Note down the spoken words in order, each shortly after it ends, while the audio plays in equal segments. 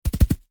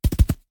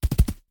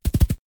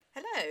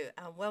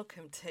and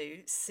welcome to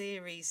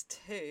Series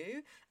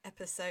 2,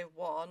 Episode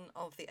 1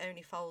 of the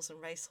Only Foals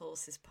and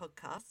Racehorses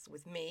podcast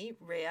with me,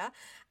 Ria,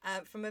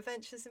 from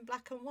Adventures in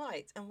Black and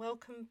White, and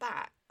welcome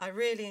back. I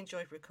really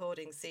enjoyed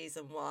recording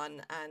Season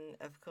 1, and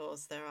of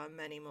course there are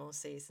many more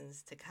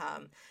seasons to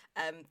come.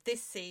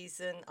 This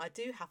season, I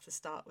do have to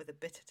start with a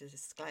bit of a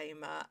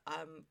disclaimer.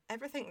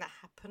 Everything that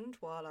happened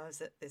while I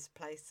was at this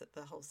place that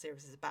the whole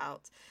series is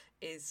about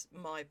is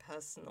my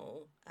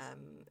personal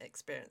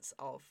experience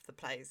of the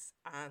place,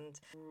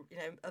 and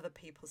other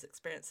people's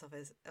experience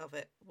of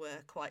it were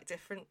quite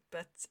different,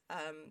 but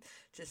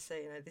just so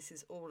you know, this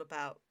is all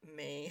about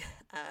me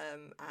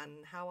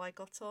and how I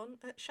got on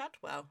at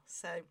Shadwell.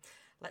 So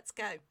let's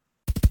go.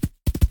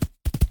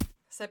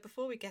 So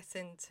before we get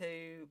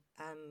into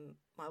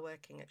my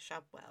working at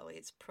Shadwell,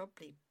 it's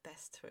probably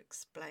best to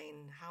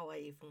explain how I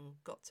even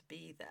got to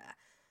be there.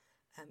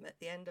 At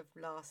the end of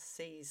last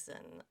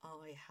season,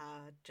 I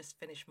had just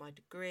finished my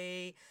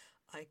degree.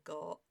 I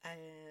got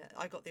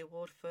the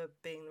award for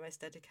being the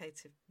most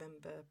dedicated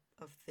member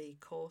of the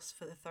course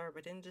for the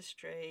thoroughbred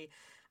industry,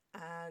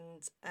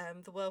 and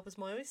the world was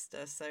my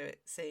oyster, so it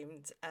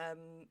seemed.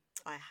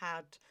 I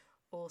had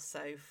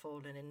also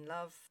fallen in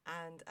love,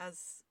 and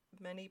as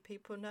many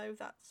people know,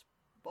 that's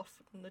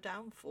often the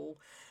downfall.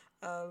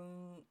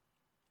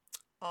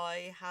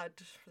 I had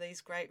these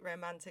great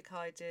romantic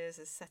ideas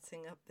of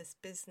setting up this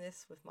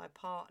business with my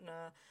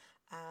partner,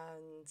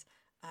 and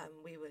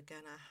we were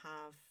going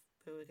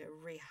to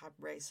rehab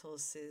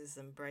racehorses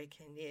and break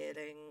in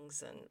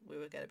yearlings, and we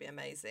were going to be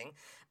amazing.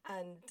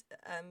 And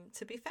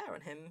to be fair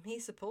on him, he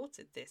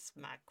supported this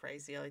mad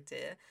crazy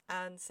idea,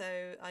 and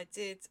so I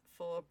did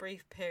for a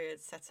brief period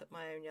set up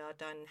my own yard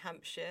down in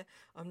Hampshire.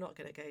 I'm not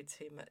going to go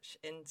too much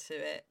into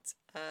it,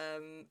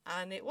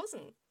 and it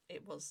wasn't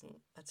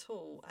at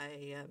all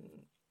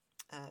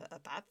a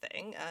bad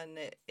thing, and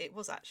it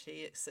was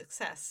actually a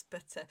success,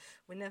 but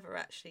we never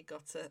actually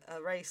got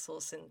a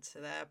racehorse into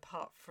there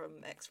apart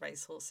from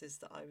ex-racehorses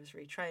that I was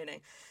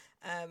retraining.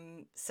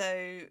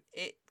 So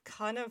it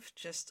kind of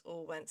just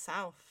all went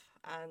south,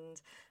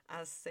 and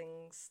as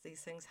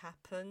these things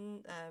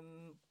happen,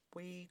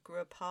 we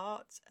grew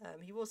apart.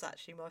 He was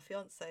actually my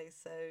fiance,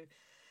 so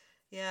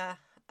yeah,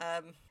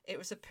 it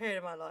was a period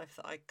of my life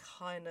that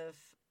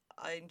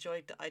I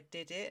enjoyed that I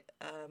did it.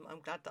 I'm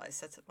glad that I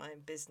set up my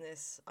own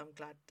business. I'm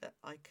glad that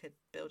I could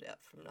build it up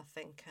from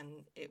nothing.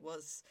 And it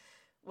was,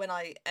 when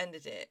I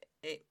ended it,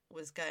 it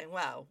was going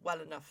well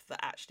enough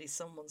that actually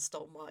someone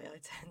stole my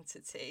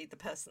identity. The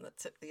person that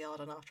took the yard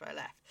on after I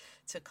left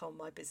took on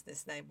my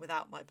business name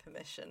without my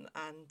permission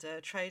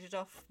and traded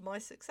off my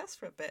success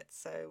for a bit.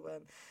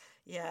 So,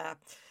 yeah.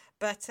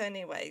 But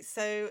anyway,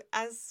 so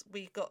as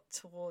we got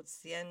towards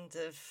the end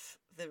of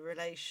the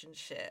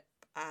relationship,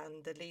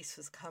 and the lease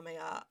was coming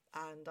up,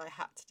 and I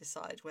had to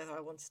decide whether I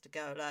wanted to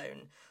go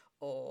alone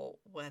or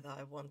whether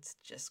I wanted to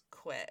just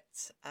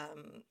quit.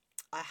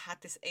 I had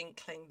this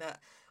inkling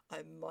that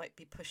I might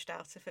be pushed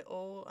out of it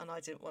all, and I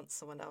didn't want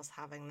someone else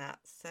having that.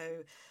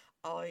 So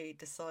I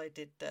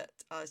decided that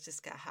I was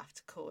just going to have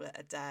to call it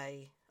a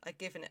day. I'd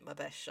given it my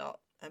best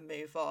shot and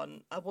move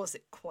on. I was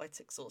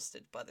quite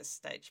exhausted by this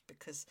stage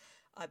because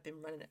I'd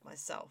been running it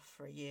myself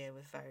for a year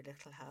with very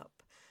little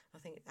help. I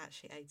think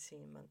actually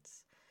 18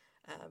 months.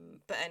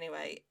 But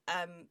anyway,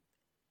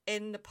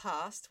 in the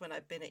past, when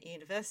I'd been at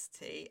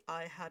university,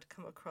 I had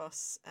come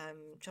across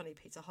Johnny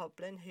Peter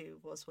Hoblin, who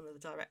was one of the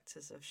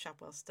directors of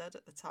Shadwell Stud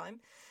at the time,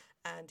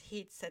 and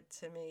he'd said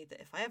to me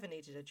that if I ever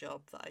needed a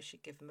job, that I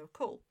should give him a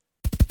call.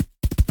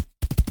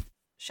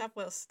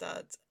 Shadwell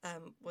Stud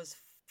was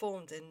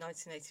formed in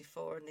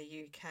 1984 in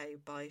the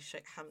UK by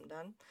Sheikh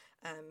Hamdan.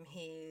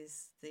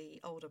 He's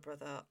the older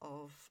brother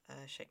of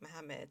Sheikh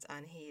Mohammed,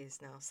 and he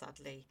is now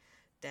sadly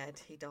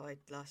dead. He died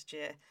last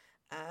year.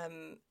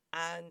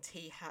 And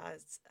he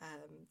has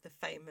the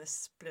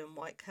famous blue and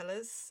white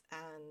colours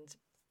and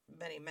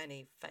many,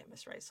 many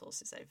famous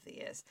racehorses over the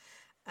years.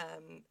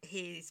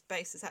 His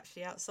base is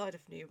actually outside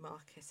of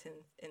Newmarket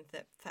in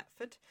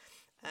Thetford,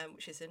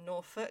 which is in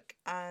Norfolk,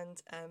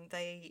 and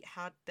they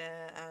had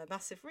their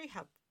massive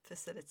rehab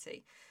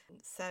facility.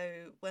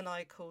 So when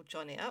I called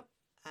Johnny up,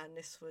 and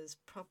this was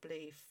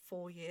probably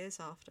 4 years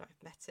after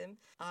I'd met him,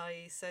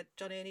 I said,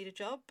 "Johnny, I need a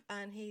job,"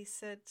 and he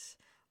said,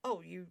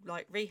 "Oh, you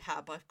like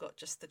rehab? I've got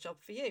just the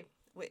job for you,"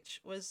 which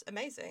was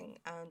amazing.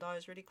 And I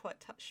was really quite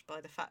touched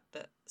by the fact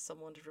that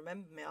someone had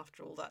remembered me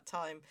after all that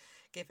time,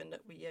 given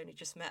that we only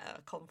just met at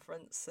a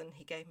conference, and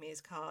he gave me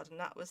his card, and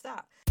that was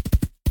that.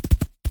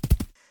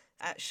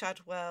 At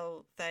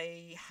Shadwell,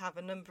 they have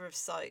a number of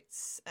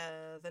sites.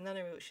 The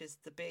Nunnery, which is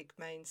the big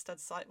main stud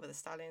site where the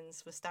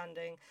stallions were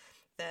standing.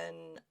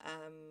 Then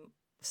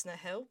Snow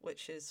Hill,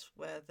 which is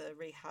where the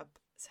rehab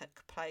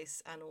took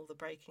place and all the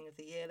breaking of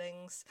the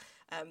yearlings.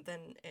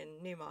 Then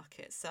in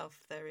Newmarket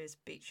itself, there is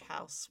Beach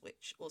House,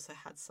 which also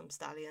had some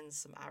stallions,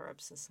 some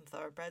Arabs and some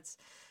thoroughbreds.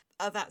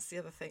 That's the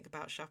other thing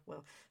about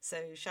Shadwell.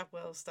 So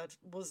Shadwell Stud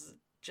was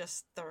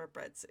just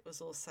thoroughbreds, it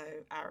was also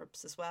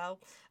Arabs as well.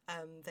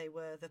 They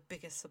were the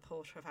biggest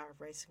supporter of Arab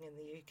racing in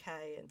the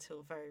UK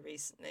until very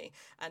recently,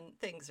 and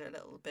things are a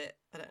little bit,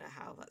 I don't know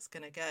how that's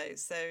going to go.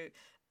 So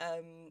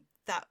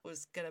that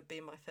was going to be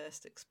my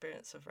first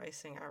experience of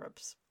racing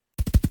Arabs.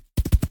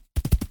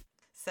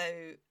 So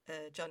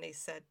Johnny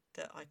said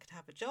that I could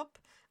have a job,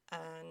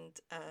 and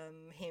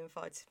he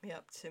invited me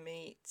up to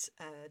meet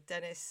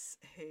Dennis,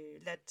 who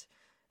led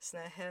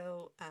Snare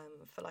Hill,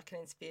 for like an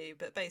interview.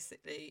 But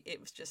basically, it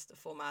was just a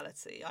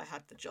formality. I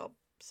had the job,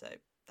 so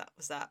that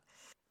was that.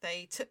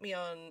 They took me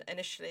on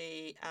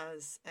initially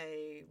as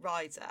a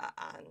rider,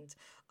 and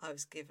I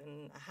was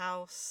given a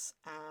house,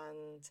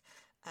 and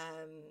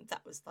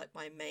that was like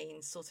my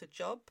main sort of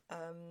job.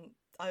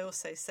 I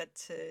also said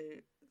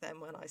to them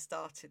when I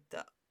started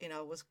that, you know,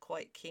 I was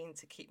quite keen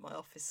to keep my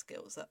office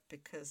skills up,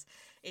 because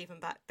even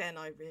back then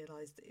I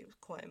realised that it was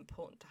quite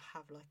important to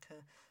have like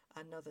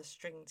another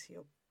string to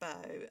your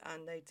bow,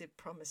 and they did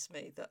promise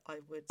me that I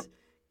would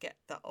get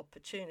that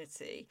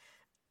opportunity.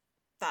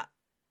 That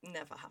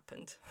never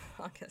happened.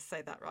 I can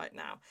say that right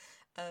now.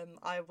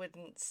 I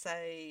wouldn't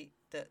say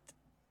that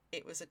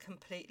it was a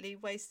completely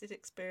wasted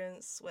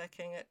experience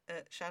working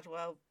at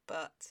Shadwell,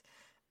 but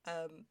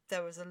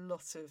there was a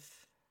lot of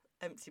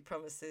empty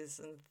promises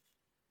and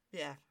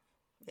yeah,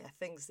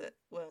 things that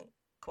weren't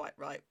quite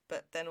right,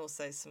 but then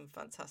also some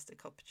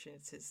fantastic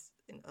opportunities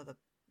in other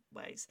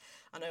ways.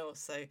 And I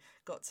also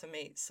got to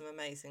meet some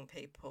amazing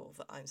people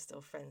that I'm still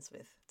friends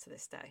with to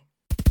this day.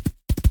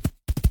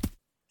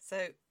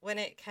 So when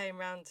it came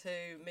round to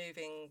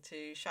moving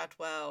to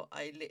Shadwell,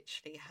 I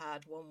literally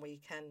had one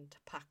weekend to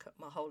pack up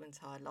my whole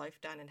entire life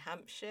down in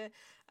Hampshire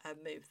and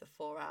move the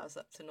 4 hours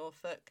up to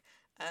Norfolk.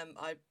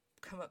 I'd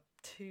come up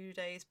 2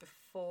 days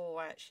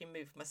before I actually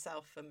moved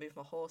myself and moved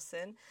my horse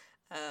in.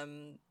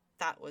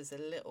 That was a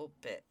little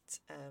bit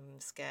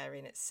scary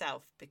in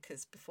itself,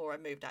 because before I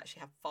moved I actually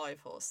had 5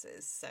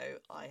 horses, so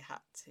I had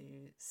to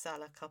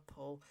sell a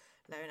couple,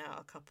 loan out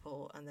a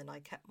couple, and then I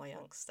kept my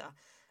youngster.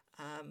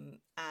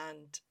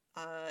 And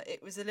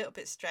it was a little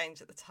bit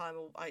strange at the time.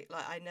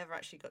 I never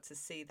actually got to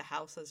see the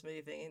house I was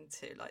moving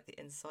into, like the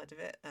inside of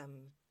it,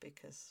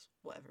 because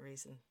whatever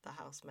reason the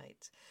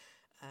housemate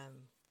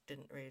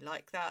didn't really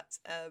like that.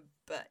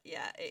 But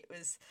yeah, it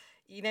was,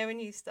 you know, when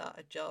you start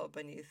a job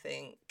and you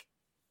think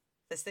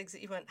there's things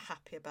that you weren't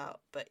happy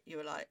about, but you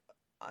were like,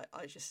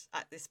 I just,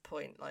 at this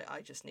point, like,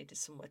 I just needed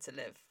somewhere to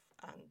live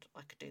and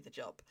I could do the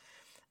job.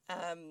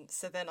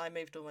 So then I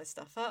moved all my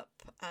stuff up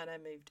and I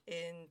moved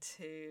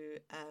into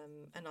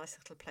a nice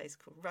little place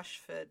called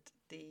Rushford.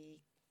 The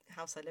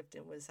house I lived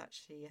in was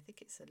actually, I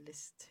think it's a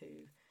list to,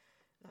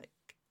 like,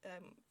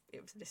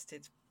 it was a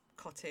listed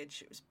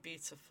cottage. It was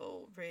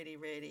beautiful, really,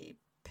 really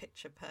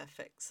picture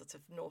perfect sort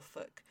of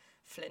Norfolk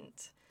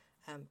Flint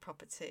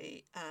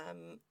property,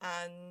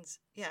 and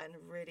yeah, in a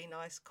really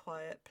nice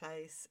quiet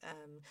place,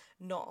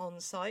 not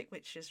on site,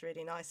 which is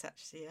really nice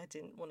actually. I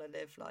didn't want to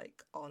live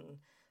like on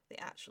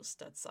the actual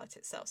stud site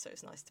itself, so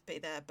it's nice to be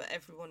there. But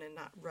everyone in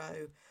that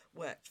row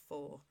worked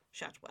for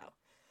Shadwell.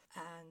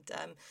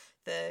 And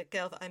the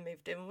girl that I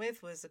moved in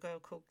with was a girl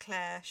called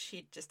Claire.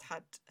 She'd just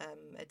had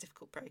a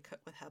difficult breakup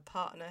with her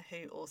partner,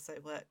 who also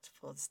worked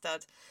for the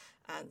stud,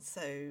 and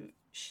so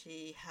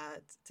she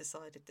had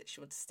decided that she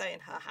wanted to stay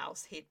in her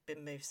house. He'd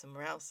been moved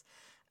somewhere else,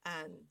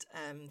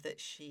 and that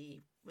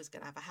she was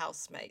going to have a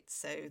housemate.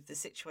 So the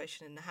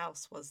situation in the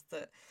house was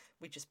that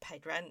we just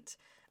paid rent,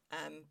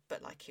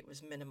 but like it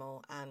was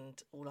minimal,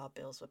 and all our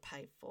bills were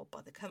paid for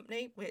by the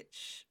company,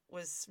 which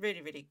was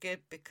really, really good,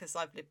 because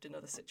I've lived in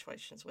other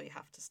situations where you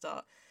have to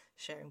start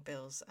sharing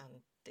bills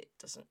and it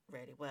doesn't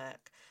really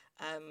work.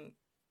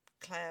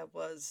 Claire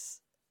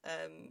was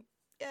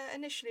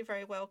initially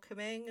very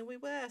welcoming, and we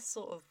were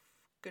sort of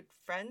good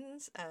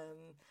friends.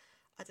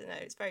 I don't know,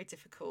 it's very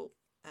difficult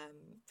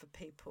for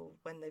people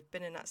when they've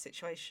been in that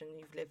situation.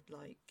 You've lived,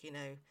 like, you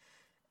know,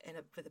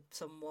 with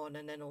someone,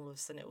 and then all of a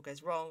sudden it all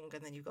goes wrong,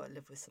 and then you've got to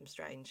live with some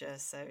stranger.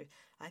 So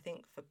I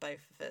think for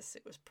both of us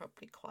it was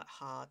probably quite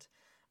hard,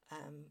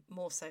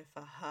 more so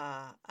for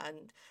her.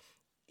 And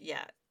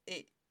yeah,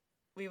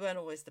 we weren't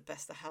always the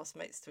best of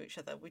housemates to each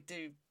other. We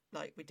do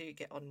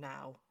get on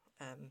now,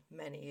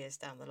 many years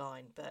down the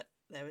line, but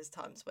there was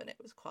times when it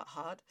was quite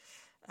hard.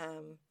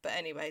 But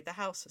anyway, the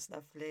house was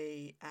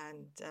lovely,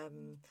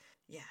 and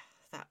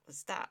that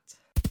was that.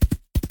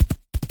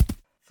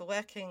 For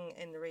working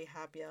in the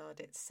rehab yard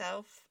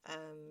itself,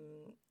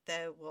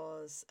 there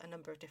was a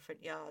number of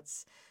different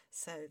yards.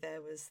 So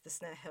there was the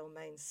Snare Hill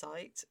main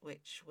site,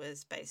 which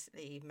was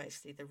basically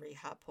mostly the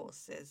rehab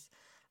horses.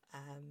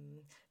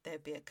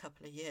 There'd be a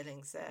couple of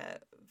yearlings there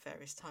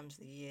various times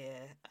of the year,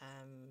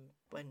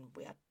 when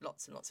we had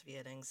lots and lots of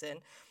yearlings in.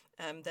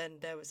 Then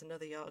there was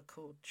another yard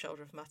called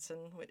Shoulder of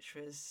Mutton, which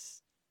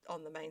was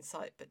on the main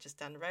site but just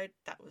down the road.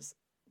 That was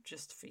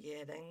just for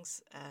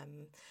yearlings,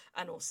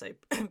 and also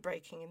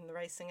breaking in the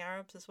racing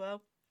Arabs as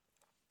well.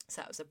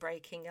 So that was a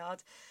breaking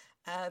yard.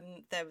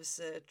 There was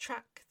a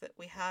track that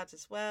we had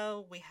as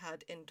well. We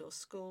had indoor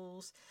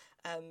schools.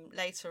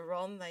 Later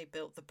on, they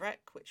built the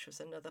Breck, which was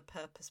another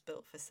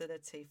purpose-built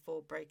facility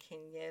for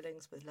breaking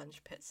yearlings with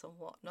lunge pits and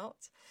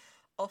whatnot.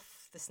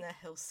 Off the Snare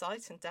Hill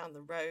site and down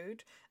the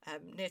road,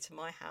 near to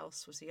my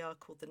house, was a yard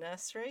called the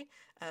Nursery,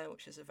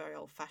 which is a very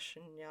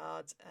old-fashioned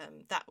yard.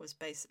 That was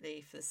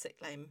basically for the sick,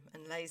 lame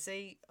and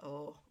lazy,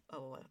 or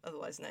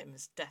otherwise known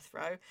as death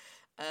row,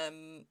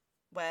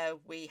 where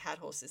we had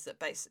horses that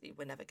basically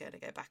were never going to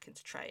go back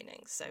into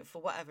training. So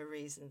for whatever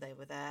reason they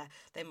were there,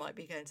 they might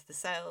be going to the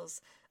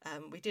sales.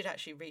 We did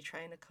actually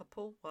retrain a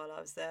couple while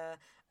I was there,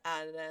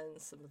 and then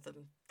some of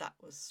them, that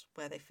was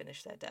where they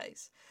finished their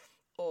days,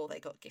 or they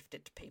got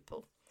gifted to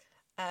people.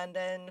 And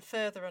then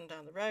further on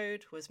down the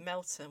road was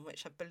Melton,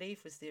 which I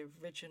believe was the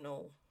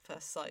original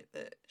first site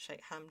that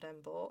Sheikh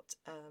Hamdan bought.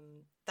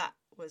 That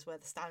was where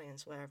the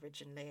stallions were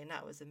originally, and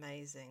that was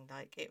amazing.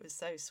 Like, it was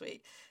so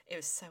sweet. It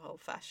was so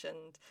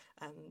old-fashioned.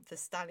 The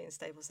stallion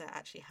stables there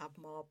actually had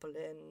marble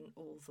in.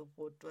 All the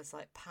wood was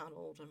like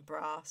panelled and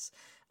brass,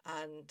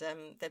 and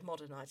they've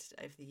modernised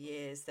it over the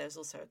years. There was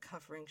also a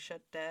covering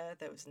shed there.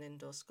 There was an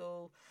indoor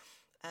school.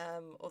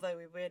 Although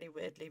we really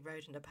weirdly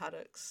rode in the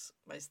paddocks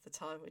most of the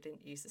time, we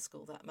didn't use the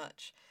school that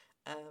much.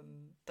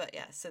 But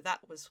yeah, so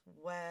that was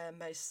where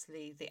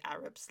mostly the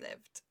Arabs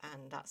lived,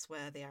 and that's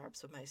where the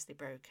Arabs were mostly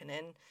broken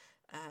in.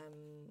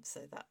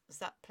 So that was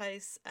that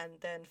place, and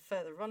then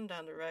further on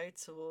down the road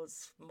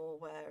towards more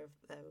where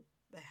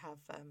they have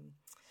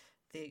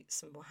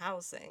some more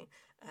housing.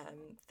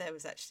 There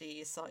was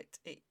actually a site.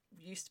 It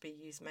used to be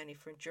used mainly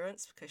for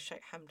endurance because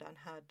Sheikh Hamdan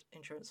had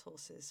endurance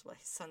horses. Well,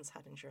 his sons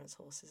had endurance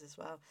horses as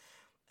well.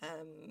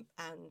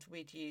 And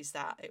we'd use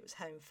that. It was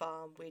home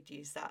farm. We'd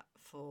use that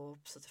for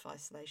sort of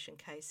isolation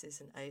cases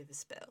and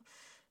overspill.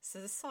 So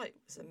the site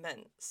was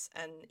immense,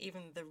 and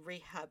even the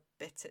rehab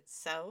bit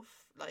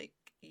itself, like,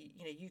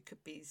 you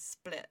could be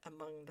split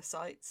among the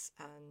sites,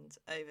 and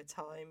over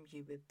time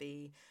you would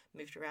be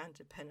moved around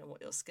depending on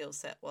what your skill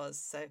set was.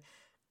 So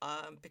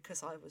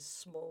because I was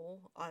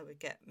small, I would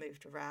get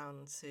moved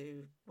around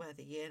to where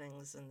the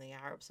yearlings and the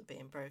Arabs were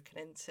being broken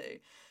into,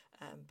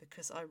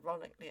 because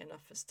ironically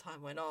enough, as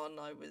time went on,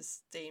 I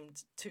was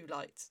deemed too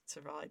light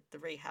to ride the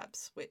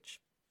rehabs, which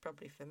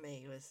probably for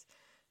me was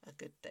a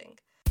good thing.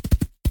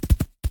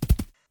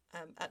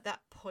 At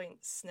that point,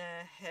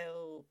 Snare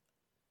Hill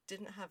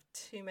didn't have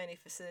too many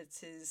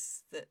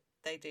facilities that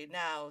they do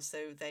now,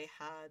 so they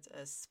had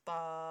a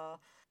spa.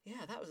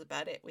 Yeah, that was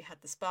about it. We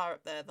had the spa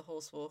up there, the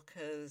horse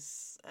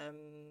walkers,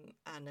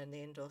 and then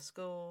the indoor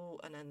school,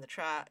 and then the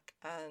track,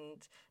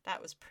 and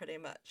that was pretty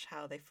much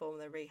how they formed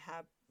their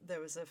rehab.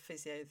 There was a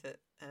physio that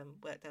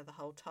worked there the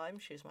whole time.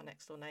 She was my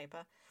next door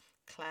neighbour,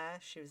 Claire.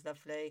 She was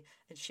lovely,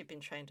 and she'd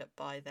been trained up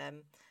by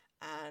them.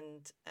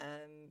 And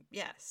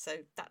so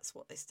that's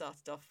what they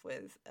started off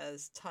with.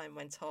 As time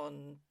went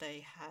on,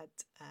 they had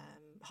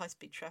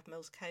high-speed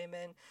treadmills came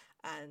in,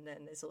 and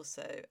then there's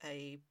also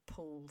a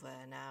pool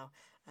there now.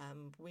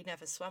 We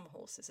never swam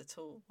horses at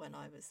all when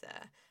I was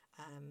there,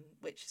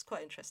 which is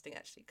quite interesting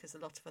actually, because a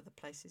lot of other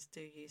places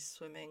do use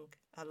swimming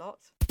a lot.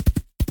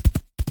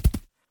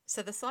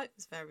 So the site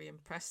was very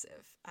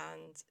impressive,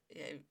 and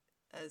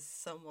as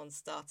someone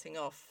starting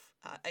off,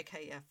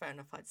 fair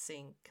enough, I'd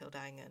seen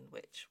Kildangan,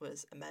 which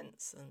was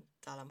immense, and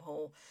Dalham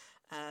Hall.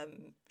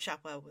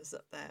 Shadwell was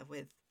up there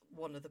with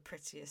one of the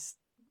prettiest,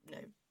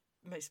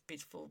 most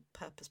beautiful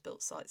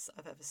purpose-built sites that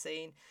I've ever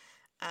seen.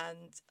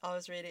 And I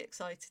was really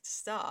excited to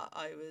start.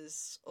 I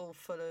was all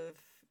full of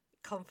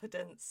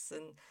confidence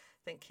and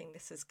thinking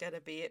this is going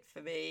to be it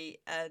for me.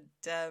 And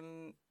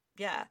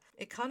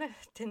it kind of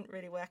didn't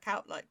really work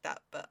out like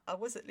that, but I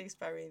was at least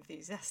very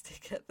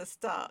enthusiastic at the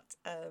start.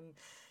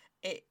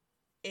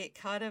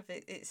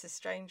 It's a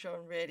strange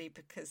one really,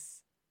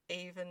 because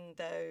even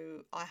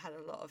though I had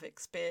a lot of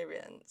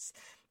experience,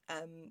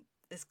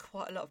 there's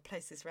quite a lot of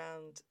places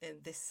around in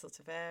this sort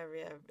of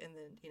area, in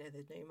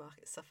the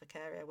Newmarket, Suffolk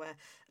area, where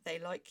they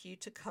like you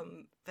to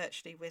come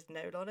virtually with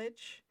no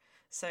knowledge.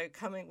 So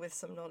coming with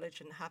some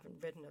knowledge and having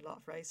ridden a lot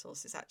of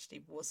racehorses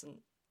actually wasn't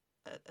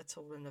at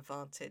all an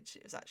advantage.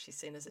 It was actually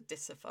seen as a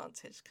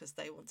disadvantage because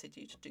they wanted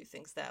you to do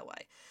things their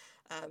way.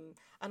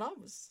 And I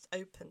was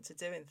open to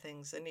doing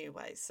things a new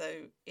way. So,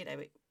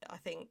 I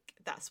think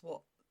that's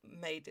what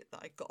made it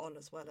that I got on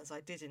as well as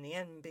I did in the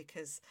end,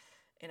 because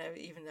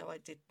even though I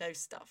did know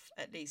stuff,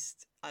 at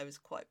least I was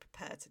quite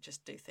prepared to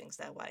just do things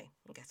their way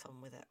and get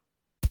on with it.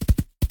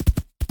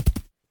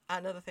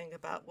 Another thing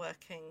about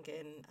working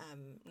in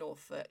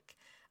Norfolk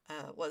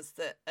was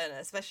that, and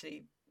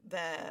especially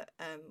there,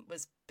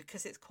 was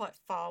because it's quite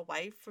far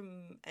away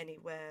from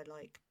anywhere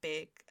like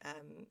big,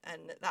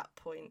 and at that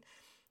point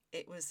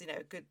it was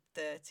a good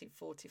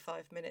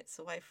 30-45 minutes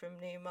away from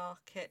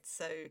Newmarket,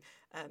 so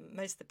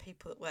most of the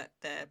people that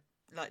worked there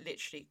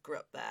literally grew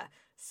up there,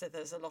 so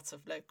there's a lot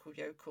of local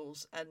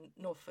yokels, and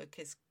Norfolk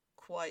is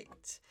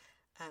quite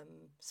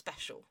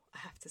special, I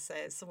have to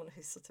say, as someone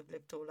who's sort of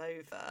lived all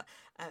over.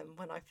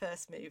 When I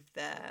first moved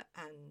there,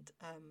 and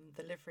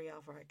the livery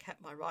of where I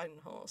kept my riding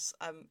horse,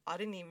 I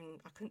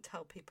couldn't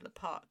tell people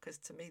apart, because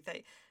to me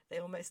they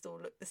almost all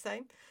looked the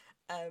same.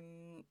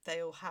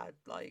 They all had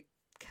like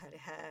curly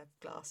hair,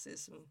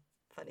 glasses, and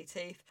funny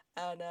teeth,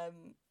 and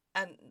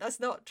that's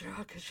not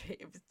derogatory.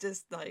 It was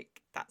just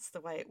like that's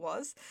the way it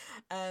was,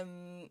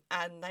 and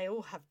they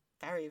all have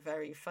very,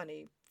 very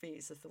funny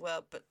views of the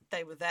world, but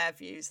they were their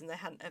views and they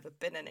hadn't ever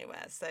been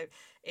anywhere, so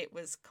it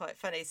was quite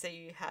funny. So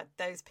you had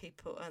those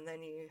people, and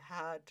then you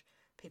had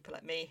people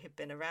like me who'd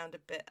been around a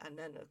bit, and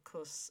then of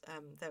course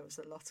there was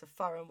a lot of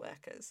foreign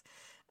workers,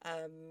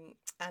 and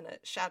at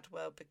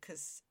Shadwell,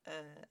 because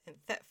in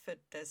Thetford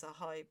there's a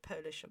high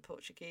Polish and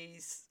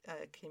Portuguese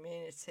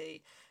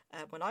community.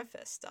 When I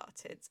first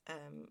started,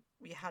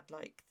 we had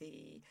like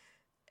the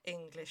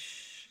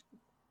English,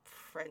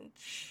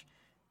 French,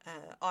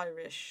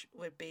 Irish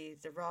would be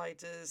the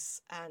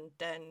riders, and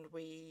then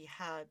we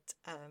had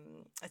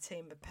a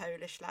team of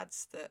Polish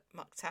lads that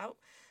mucked out,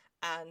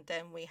 and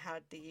then we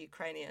had the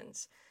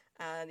Ukrainians,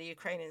 and the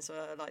Ukrainians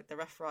were like the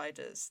Rough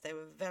Riders. They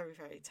were very,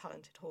 very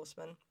talented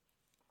horsemen,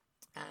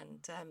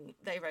 and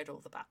they rode all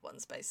the bad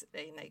ones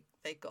basically, and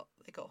they got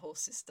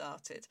horses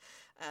started.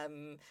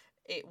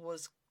 It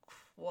was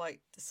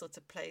quite the sort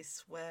of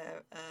place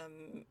where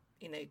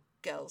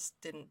girls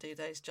didn't do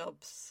those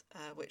jobs,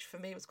 which for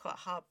me was quite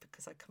hard,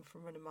 because I come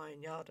from running my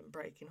own yard and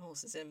breaking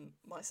horses in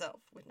myself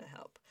with no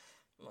help.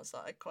 I was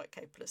like quite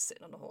capable of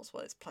sitting on a horse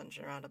while it's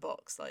plunging around a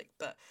box,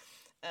 but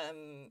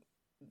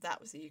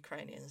that was the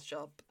Ukrainians'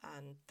 job,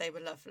 and they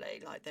were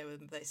lovely. Like, they were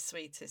the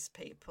sweetest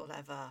people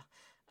ever,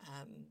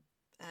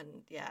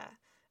 and yeah,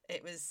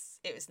 it was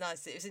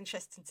nice. It was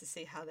interesting to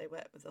see how they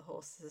worked with the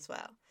horses as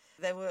well.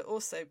 There were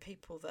also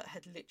people that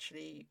had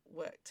literally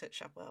worked at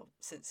Shadwell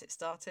since it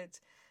started.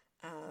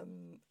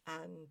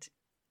 And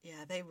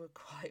yeah, they were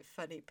quite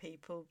funny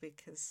people,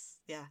 because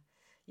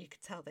you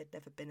could tell they'd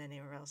never been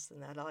anywhere else in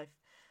their life.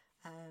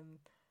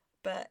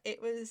 But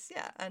it was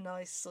a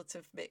nice sort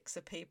of mix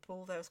of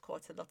people. There was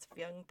quite a lot of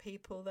young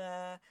people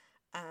there,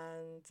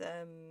 and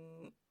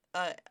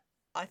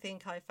I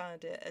think I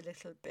found it a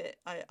little bit.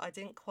 I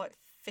didn't quite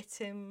fit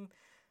in,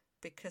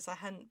 because I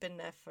hadn't been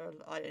there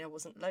I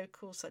wasn't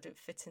local, so I didn't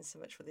fit in so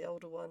much with the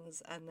older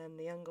ones, and then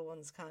the younger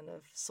ones kind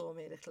of saw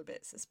me a little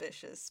bit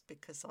suspicious,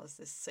 because I was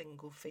this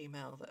single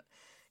female that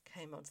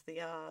came onto the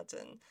yard,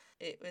 and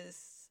it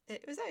was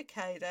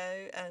okay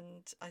though,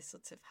 and I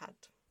sort of had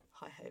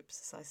high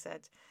hopes, as I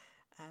said,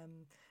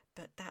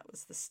 but that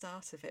was the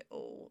start of it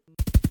all.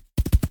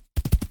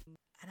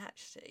 And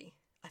actually,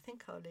 I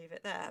think I'll leave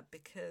it there,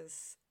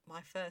 because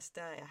my first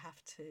day,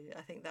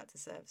 I think that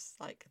deserves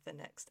like the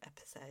next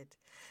episode.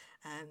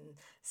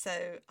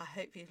 So I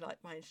hope you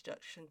liked my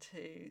introduction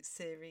to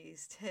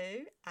series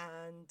 2,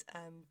 and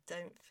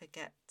don't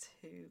forget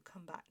to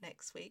come back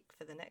next week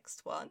for the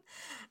next one.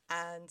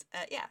 And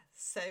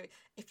so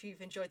if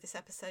you've enjoyed this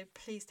episode,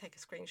 please take a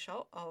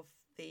screenshot of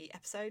the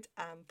episode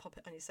and pop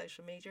it on your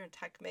social media and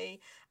tag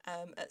me.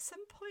 At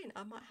some point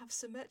I might have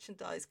some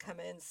merchandise come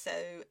in, so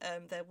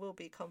there will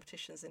be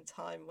competitions in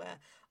time where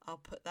I'll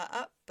put that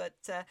up,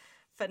 but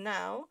for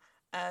now,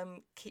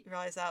 keep your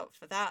eyes out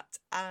for that,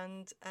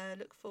 and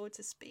look forward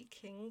to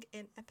speaking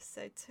in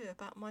episode 2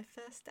 about my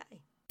first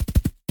day.